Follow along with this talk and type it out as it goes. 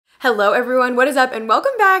Hello everyone, what is up and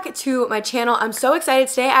welcome back to my channel. I'm so excited.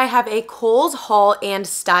 Today I have a Kohl's haul and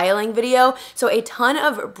styling video. So a ton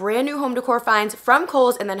of brand new home decor finds from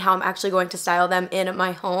Kohl's and then how I'm actually going to style them in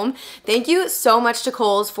my home. Thank you so much to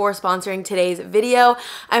Kohl's for sponsoring today's video.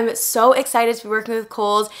 I'm so excited to be working with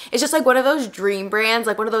Kohl's. It's just like one of those dream brands,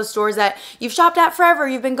 like one of those stores that you've shopped at forever,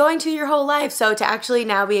 you've been going to your whole life. So to actually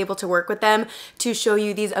now be able to work with them to show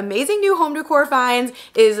you these amazing new home decor finds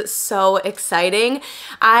is so exciting.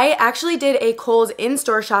 I actually did a Kohl's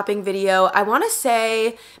in-store shopping video, I want to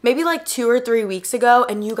say maybe like 2 or 3 weeks ago,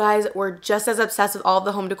 and you guys were just as obsessed with all of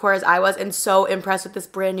the home decor as I was and so impressed with this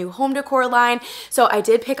brand new home decor line. So I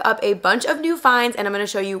did pick up a bunch of new finds and I'm going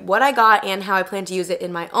to show you what I got and how I plan to use it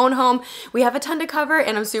in my own home. We have a ton to cover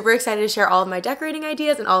and I'm super excited to share all of my decorating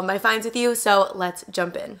ideas and all of my finds with you, so let's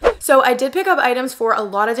jump in. So I did pick up items for a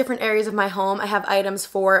lot of different areas of my home. I have items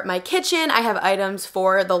for my kitchen, I have items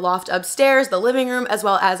for the loft upstairs, the living room, as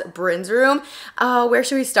well as Bryn's room. Where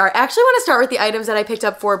should we start? I actually want to start with the items that I picked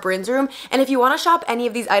up for Bryn's room, and if you want to shop any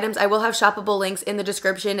of these items, I will have shoppable links in the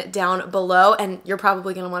description down below, and you're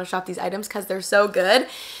probably going to want to shop these items because they're so good.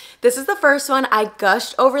 This is the first one. I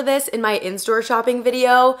gushed over this in my in-store shopping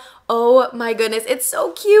video. Oh my goodness, it's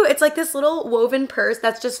so cute. It's like this little woven purse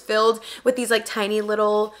that's just filled with these like tiny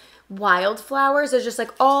little wildflowers. There's just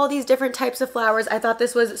like all these different types of flowers. I thought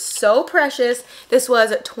this was so precious. This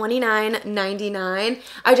was $29.99.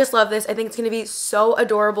 I just love this. I think it's going to be so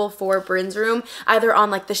adorable for Bryn's room, either on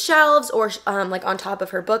like the shelves or like on top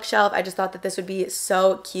of her bookshelf. I just thought that this would be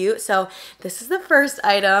so cute. So this is the first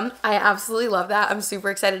item. I absolutely love that. I'm super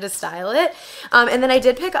excited to style it. And then I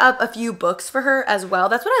did pick up a few books for her as well.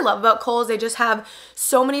 That's what I love about Kohl's. They just have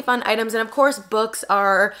so many fun items. And of course, books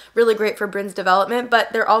are really great for Bryn's development,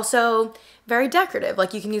 but they're also very decorative.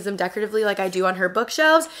 Like you can use them decoratively like I do on her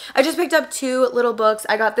bookshelves. I just picked up 2 little books.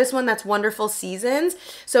 I got this one that's Wonderful Seasons.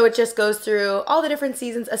 So it just goes through all the different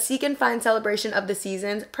seasons, a seek and find celebration of the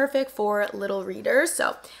seasons, perfect for little readers.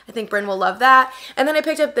 So I think Bryn will love that. And then I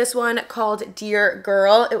picked up this one called Dear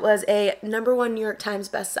Girl. It was a #1 New York Times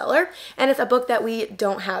bestseller, and it's a book that we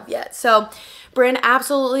don't have yet. So Bryn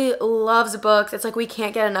absolutely loves books. It's like we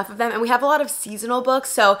can't get enough of them, and we have a lot of seasonal books,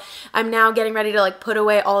 so I'm now getting ready to like put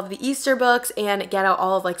away all of the Easter books and get out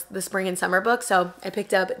all of like the spring and summer books. So I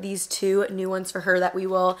picked up these 2 new ones for her that we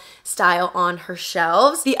will style on her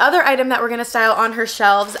shelves. The other item that we're going to style on her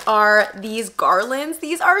shelves are these garlands.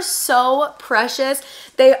 These are so precious.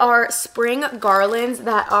 They are spring garlands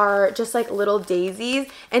that are just like little daisies,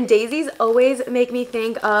 and daisies always make me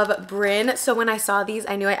think of Bryn. So when I saw these,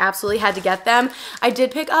 I knew I absolutely had to get them. I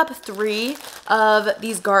did pick up 3 of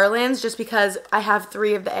these garlands just because I have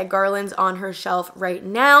 3 of the egg garlands on her shelf right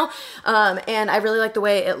now. And I really like the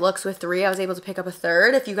way it looks with 3. I was able to pick up a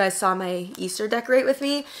 3rd if you guys saw my Easter decorate with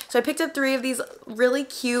me. So I picked up 3 of these really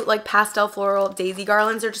cute like pastel floral daisy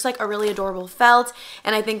garlands. They're just like a really adorable felt,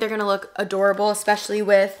 and I think they're gonna look adorable, especially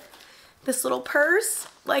with this little purse.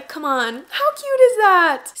 Like, come on, how cute is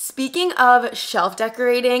that? Speaking of shelf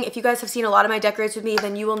decorating, if you guys have seen a lot of my decorates with me,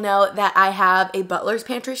 then you will know that I have a butler's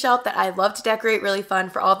pantry shelf that I love to decorate, really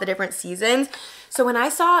fun for all the different seasons. So when I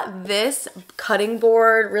saw this cutting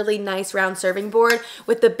board, really nice round serving board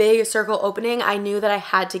with the big circle opening, I knew that I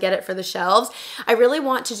had to get it for the shelves. I really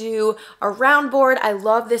want to do a round board. I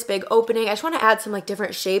love this big opening. I just want to add some like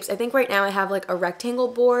different shapes. I think right now I have like a rectangle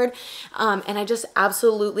board, and I just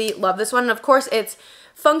absolutely love this one. And of course it's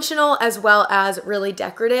functional as well as really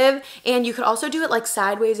decorative, and you could also do it like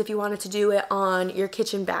sideways if you wanted to do it on your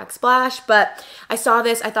kitchen backsplash. But I saw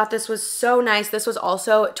this, I thought this was so nice. This was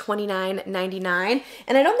also $29.99,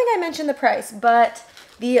 and I don't think I mentioned the price, but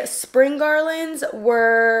the spring garlands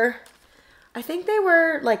were, I think they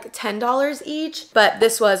were like $10 each, but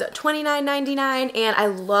this was $29.99, and I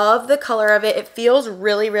love the color of it. It feels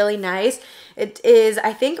really, really nice. It is,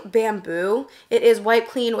 I think, bamboo. It is wipe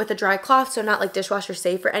clean with a dry cloth, so not like dishwasher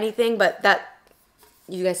safe or anything, but that,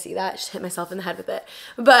 you guys see that? I just hit myself in the head with it.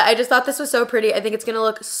 But I just thought this was so pretty. I think it's gonna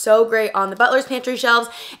look so great on the butler's pantry shelves,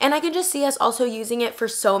 and I can just see us also using it for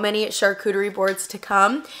so many charcuterie boards to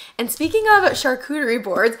come. And speaking of charcuterie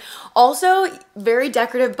boards, also very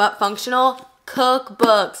decorative but functional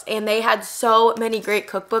cookbooks, and they had so many great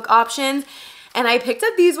cookbook options. And I picked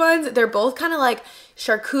up these ones. They're both kind of like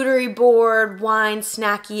charcuterie board, wine,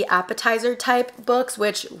 snacky, appetizer type books,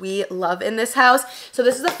 which we love in this house. So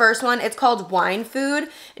this is the first one. It's called Wine Food,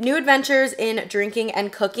 New Adventures in Drinking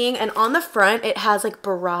and Cooking. And on the front, it has like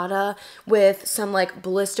burrata with some like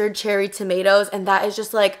blistered cherry tomatoes. And that is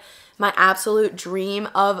just like my absolute dream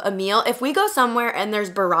of a meal. If we go somewhere and there's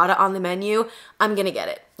burrata on the menu, I'm gonna get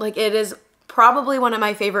it. Like, it is probably one of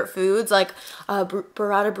my favorite foods, like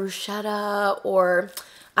burrata bruschetta, or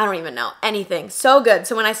I don't even know, anything. So good.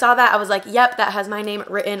 So when I saw that, I was like, yep, that has my name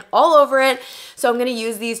written all over it. So I'm gonna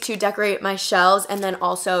use these to decorate my shelves, and then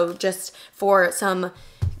also just for some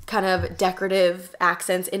kind of decorative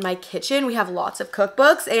accents in my kitchen. We have lots of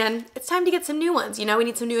cookbooks, and it's time to get some new ones. You know, we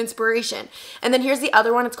need some new inspiration. And then here's the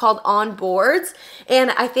other one. It's called On Boards,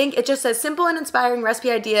 and I think it just says simple and inspiring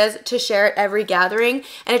recipe ideas to share at every gathering.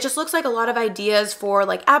 And it just looks like a lot of ideas for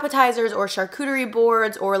like appetizers or charcuterie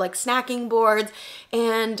boards or like snacking boards.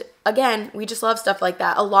 And again, we just love stuff like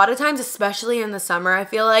that. A lot of times, especially in the summer, I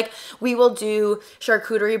feel like we will do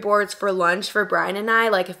charcuterie boards for lunch for Brian and I.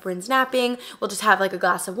 Like if Bryn's napping, we'll just have like a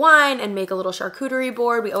glass of wine and make a little charcuterie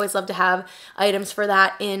board. We always love to have items for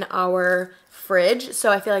that in our fridge. So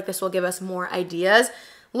I feel like this will give us more ideas.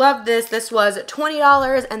 Love this. This was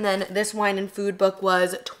 $20, and then this wine and food book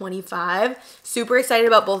was $25. Super excited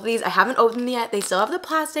about both of these. I haven't opened them yet. They still have the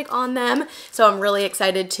plastic on them, so I'm really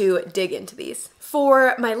excited to dig into these.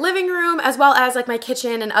 For my living room, as well as like my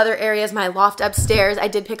kitchen and other areas, my loft upstairs, I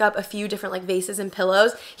did pick up a few different like vases and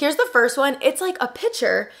pillows. Here's the first one. It's like a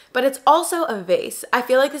pitcher, but it's also a vase. I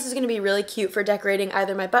feel like this is gonna be really cute for decorating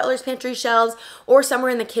either my butler's pantry shelves or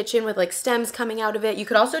somewhere in the kitchen with like stems coming out of it. You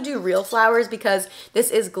could also do real flowers because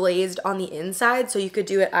this is glazed on the inside, so you could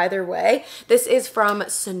do it either way. This is from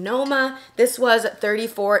Sonoma. This was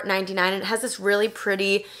 $34.99, and it has this really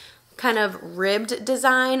pretty kind of ribbed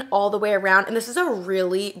design all the way around, and this is a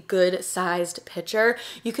really good sized pitcher.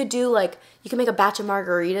 You could do like, you can make a batch of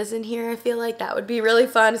margaritas in here. I feel like that would be really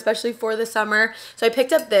fun, especially for the summer. So I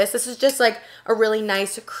picked up this. This is just like a really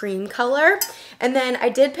nice cream color. And then I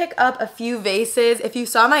did pick up a few vases. If you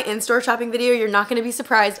saw my in-store shopping video, you're not gonna be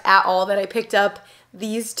surprised at all that I picked up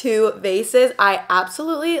these two vases. I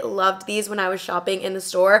absolutely loved these when I was shopping in the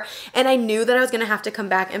store, and I knew that I was gonna have to come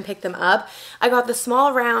back and pick them up. I got the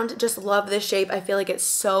small round, just love this shape. I feel like it's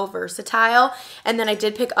so versatile. And then I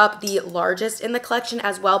did pick up the largest in the collection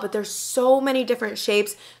as well, but there's so many different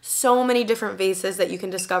shapes, so many different vases that you can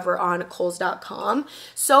discover on Kohls.com.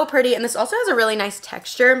 So pretty, and this also has a really nice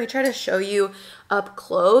texture. Let me try to show you up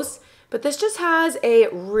close. But this just has a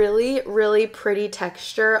really, really pretty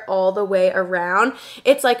texture all the way around.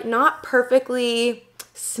 It's like not perfectly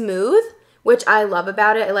smooth, which I love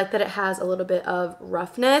about it. I like that it has a little bit of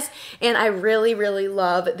roughness, and I really, really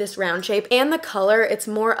love this round shape. And the color, it's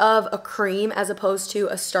more of a cream as opposed to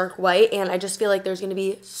a stark white, and I just feel like there's gonna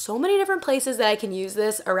be so many different places that I can use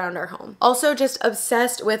this around our home. Also just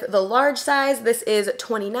obsessed with the large size. This is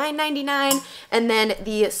 $29.99, and then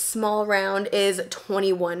the small round is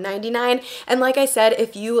 $21.99. And like I said,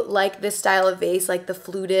 if you like this style of vase, like the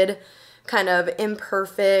fluted kind of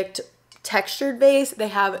imperfect textured vase, they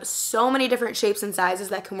have so many different shapes and sizes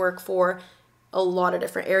that can work for a lot of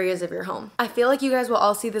different areas of your home. I feel like you guys will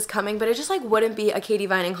all see this coming, but it just like wouldn't be a Katie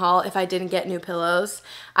Vining haul if I didn't get new pillows.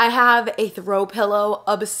 I have a throw pillow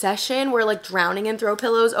obsession. We're like drowning in throw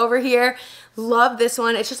pillows over here. Love this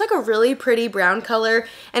one. It's just like a really pretty brown color,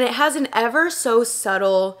 and it has an ever so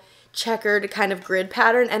subtle checkered kind of grid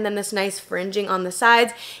pattern, and then this nice fringing on the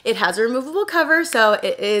sides. It has a removable cover, so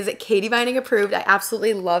it is Katie Vining approved. I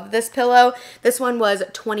absolutely love this pillow. This one was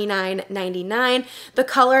 $29.99. The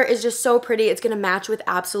color is just so pretty. It's gonna match with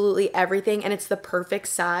absolutely everything, and it's the perfect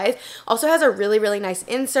size. Also has a really, really nice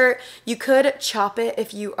insert. You could chop it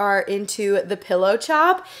if you are into the pillow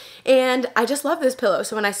chop, and I just love this pillow.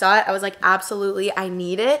 So when I saw it, I was like, absolutely, I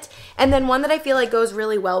need it. And then one that I feel like goes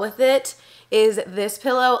really well with it is this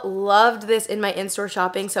pillow. Loved this in my in-store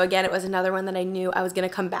shopping. So again, it was another one that I knew I was gonna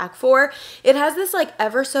come back for. It has this like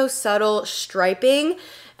ever so subtle striping,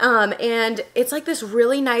 and it's like this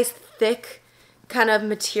really nice thick kind of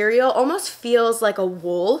material, almost feels like a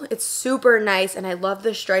wool. It's super nice, and I love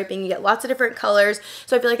the striping. You get lots of different colors,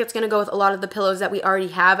 so I feel like it's gonna go with a lot of the pillows that we already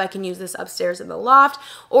have. I can use this upstairs in the loft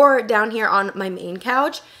or down here on my main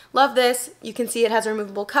couch. Love this. You can see it has a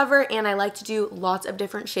removable cover, and I like to do lots of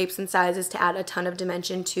different shapes and sizes to add a ton of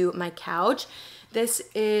dimension to my couch. This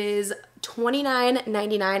is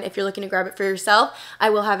 $29.99 if you're looking to grab it for yourself. I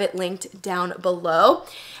will have it linked down below.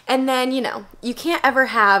 And then, you know, you can't ever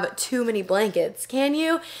have too many blankets, can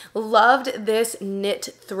you? Loved this knit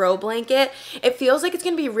throw blanket. It feels like it's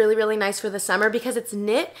gonna be really, really nice for the summer because it's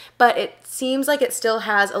knit, but it seems like it still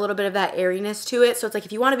has a little bit of that airiness to it. So it's like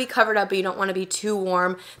if you wanna be covered up but you don't wanna be too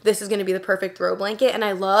warm, this is gonna be the perfect throw blanket. And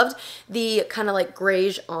I loved the kind of like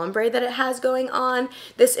grayish ombre that it has going on.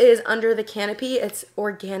 This is under the canopy. It's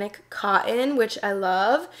organic cotton, which I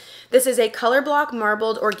love. This is a color block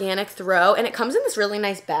marbled organic throw, and it comes in this really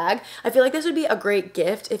nice bag. I feel like this would be a great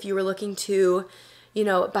gift if you were looking to, you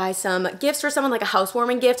know, buy some gifts for someone, like a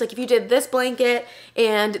housewarming gift. Like if you did this blanket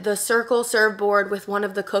and the circle serve board with one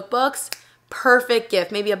of the cookbooks, perfect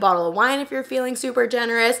gift. Maybe a bottle of wine if you're feeling super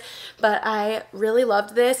generous. But I really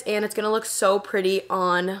loved this, and it's gonna look so pretty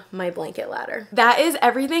on my blanket ladder. That is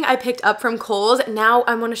everything I picked up from Kohl's. Now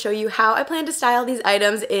I want to show you how I plan to style these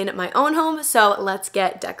items in my own home, so let's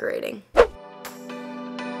get decorating.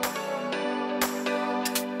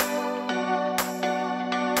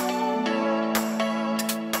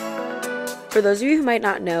 For those of you who might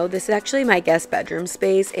not know, this is actually my guest bedroom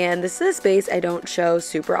space, and this is a space I don't show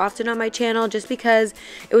super often on my channel just because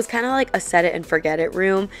it was kind of like a set it and forget it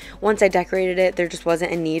room. Once I decorated it, there just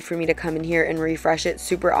wasn't a need for me to come in here and refresh it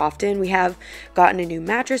super often. We have gotten a new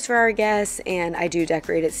mattress for our guests, and I do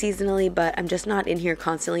decorate it seasonally, but I'm just not in here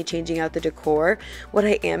constantly changing out the decor. What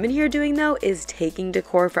I am in here doing though is taking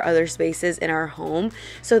decor for other spaces in our home.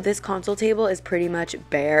 So this console table is pretty much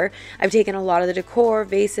bare. I've taken a lot of the decor,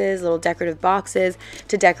 vases, little decorative boxes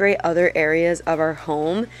to decorate other areas of our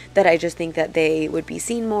home that I just think that they would be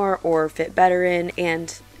seen more or fit better in,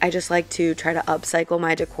 and I just like to try to upcycle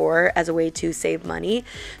my decor as a way to save money.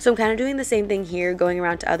 So I'm kind of doing the same thing here, going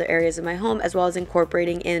around to other areas of my home as well as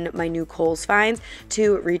incorporating in my new Kohl's finds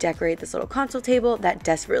to redecorate this little console table that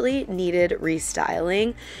desperately needed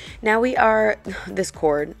restyling. Now we are, this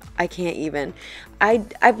cord, I can't even.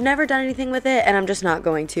 I've never done anything with it, and I'm just not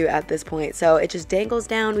going to at this point. So it just dangles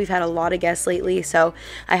down. We've had a lot of guests lately, so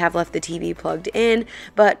I have left the TV plugged in,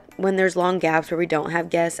 but when there's long gaps where we don't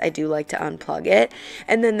have guests, I do like to unplug it.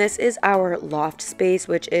 And then this is our loft space,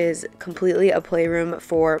 which is completely a playroom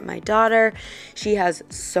for my daughter. She has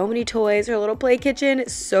so many toys. Her little play kitchen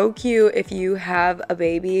is so cute. If you have a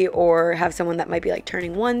baby or have someone that might be like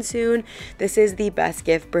turning 1 soon, this is the best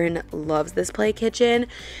gift. Bryn loves this play kitchen.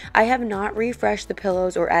 I have not refreshed the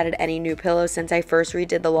pillows or added any new pillows since I first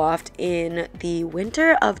redid the loft in the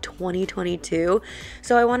winter of 2022.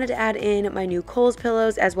 So I wanted to add in my new Kohl's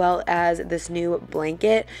pillows as well as this new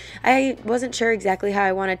blanket. I wasn't sure exactly how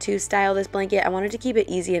I wanted to style this blanket. I wanted to keep it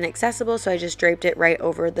easy and accessible, so I just draped it right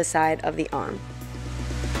over the side of the arm.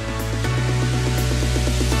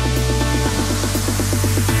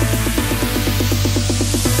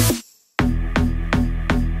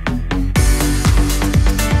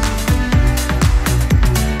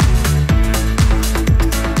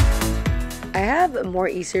 More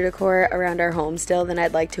Easter decor around our home still than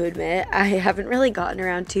I'd like to admit. I haven't really gotten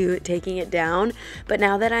around to taking it down, but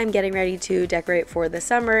now that I'm getting ready to decorate for the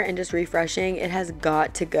summer and just refreshing, it has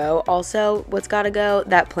got to go. Also, what's gotta go?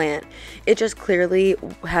 That plant. It just clearly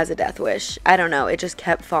has a death wish. I don't know, it just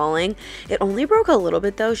kept falling. It only broke a little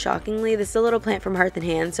bit though, shockingly. This is a little plant from Hearth and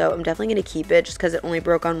Hand, so I'm definitely gonna keep it just because it only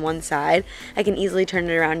broke on one side. I can easily turn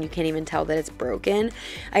it around, you can't even tell that it's broken.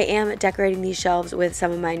 I am decorating these shelves with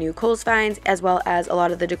some of my new Kohl's finds as well as a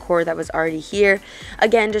lot of the decor that was already here.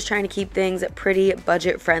 Again, just trying to keep things pretty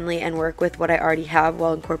budget friendly and work with what I already have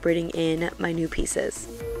while incorporating in my new pieces.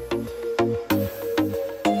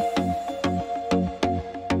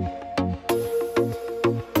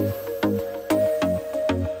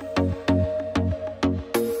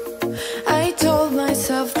 I told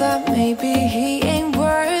myself that maybe he ain't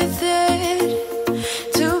worth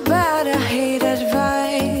it. Too bad I hate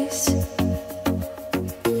advice.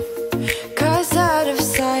 Out of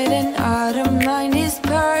sight and out of mind is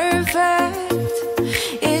perfect.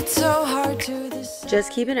 It's so hard to decide.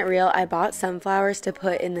 Just keeping it real, I bought sunflowers to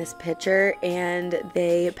put in this picture and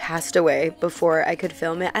they passed away before I could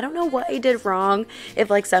film it. I don't know what I did wrong, if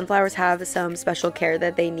like sunflowers have some special care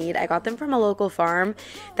that they need. I got them from a local farm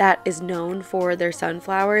that is known for their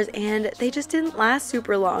sunflowers and they just didn't last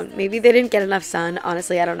super long. Maybe they didn't get enough sun.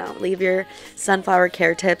 Honestly, I don't know. Leave your sunflower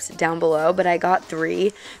care tips down below, but I got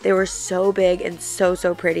 3. They were so big and so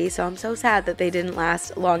pretty, so I'm so sad that they didn't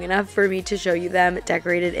last long enough for me to show you them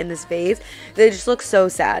decorated in this vase. They just look so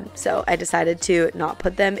sad, so I decided to not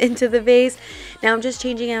put them into the vase. Now I'm just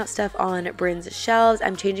changing out stuff on Bryn's shelves.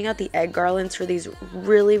 I'm changing out the egg garlands for these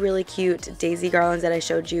really cute daisy garlands that I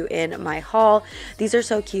showed you in my haul. These are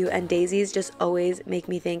so cute, and daisies just always make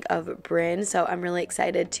me think of Bryn, so I'm really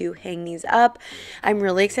excited to hang these up. I'm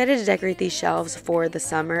really excited to decorate these shelves for the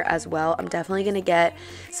summer as well. I'm definitely gonna get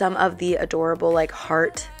some of the adorable like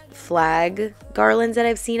heart flag garlands that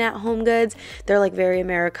I've seen at HomeGoods. They're like very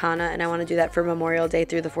Americana, and I want to do that for Memorial Day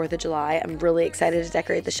through the 4th of July. I'm really excited to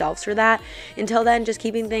decorate the shelves for that. Until then, just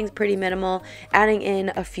keeping things pretty minimal, adding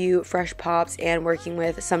in a few fresh pops and working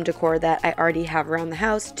with some decor that I already have around the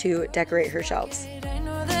house to decorate her shelves. I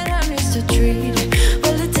know that I'm used to treat.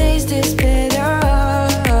 Well, the taste is bitter.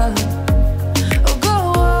 Oh,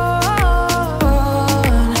 go on,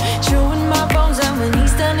 chewing my bones, and when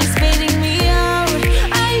he's done, he's spitting me out.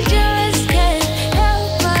 I just can't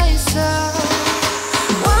help myself.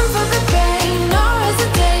 One for the pain, no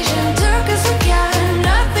hesitation, took us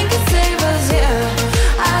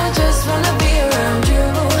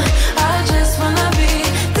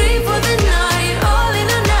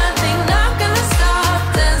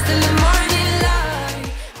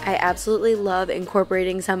absolutely love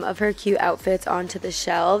incorporating some of her cute outfits onto the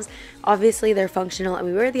shelves. Obviously they're functional and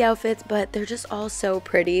we wear the outfits, but they're just all so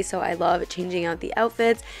pretty, so I love changing out the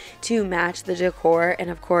outfits to match the decor. And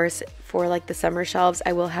of course, for like the summer shelves,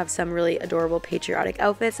 I will have some really adorable patriotic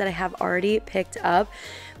outfits that I have already picked up.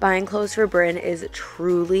 Buying clothes for Bryn is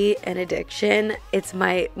truly an addiction. It's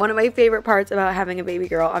one of my favorite parts about having a baby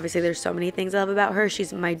girl. Obviously there's so many things I love about her.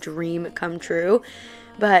 She's my dream come true.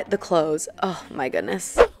 But the clothes, oh my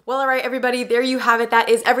goodness. Well, all right, everybody, there you have it. That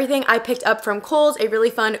is everything I picked up from Kohl's, a really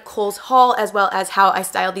fun Kohl's haul, as well as how I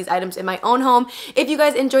styled these items in my own home. If you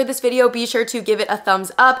guys enjoyed this video, be sure to give it a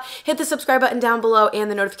thumbs up, hit the subscribe button down below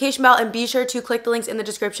and the notification bell, and be sure to click the links in the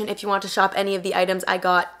description if you want to shop any of the items I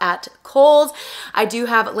got at Kohl's. I do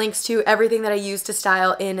have links to everything that I used to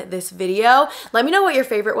style in this video. Let me know what your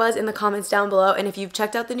favorite was in the comments down below, and if you've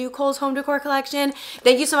checked out the new Kohl's home decor collection.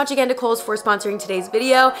 Thank you so much again to Kohl's for sponsoring today's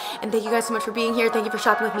video, and thank you guys so much for being here. Thank you for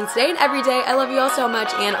shopping with me today and every day. I love you all so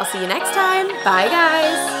much, and I'll see you next time. Bye,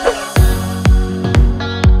 guys.